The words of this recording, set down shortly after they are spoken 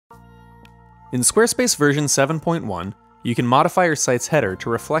In Squarespace version 7.1, you can modify your site's header to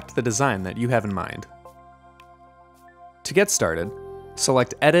reflect the design that you have in mind. To get started,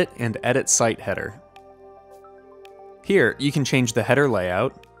 select Edit and Edit Site Header. Here, you can change the header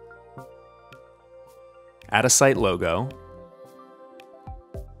layout, add a site logo,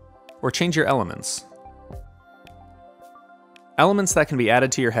 or change your elements. Elements that can be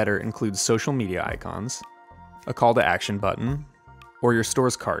added to your header include social media icons, a call to action button, or your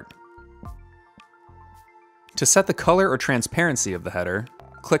store's cart. To set the color or transparency of the header,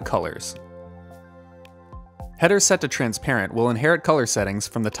 click Colors. Headers set to transparent will inherit color settings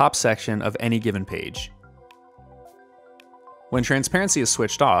from the top section of any given page. When transparency is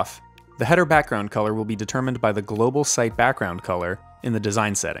switched off, the header background color will be determined by the global site background color in the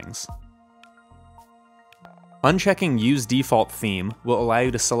design settings. Unchecking Use Default Theme will allow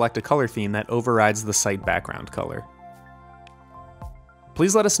you to select a color theme that overrides the site background color.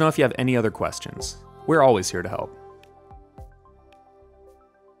 Please let us know if you have any other questions. We're always here to help.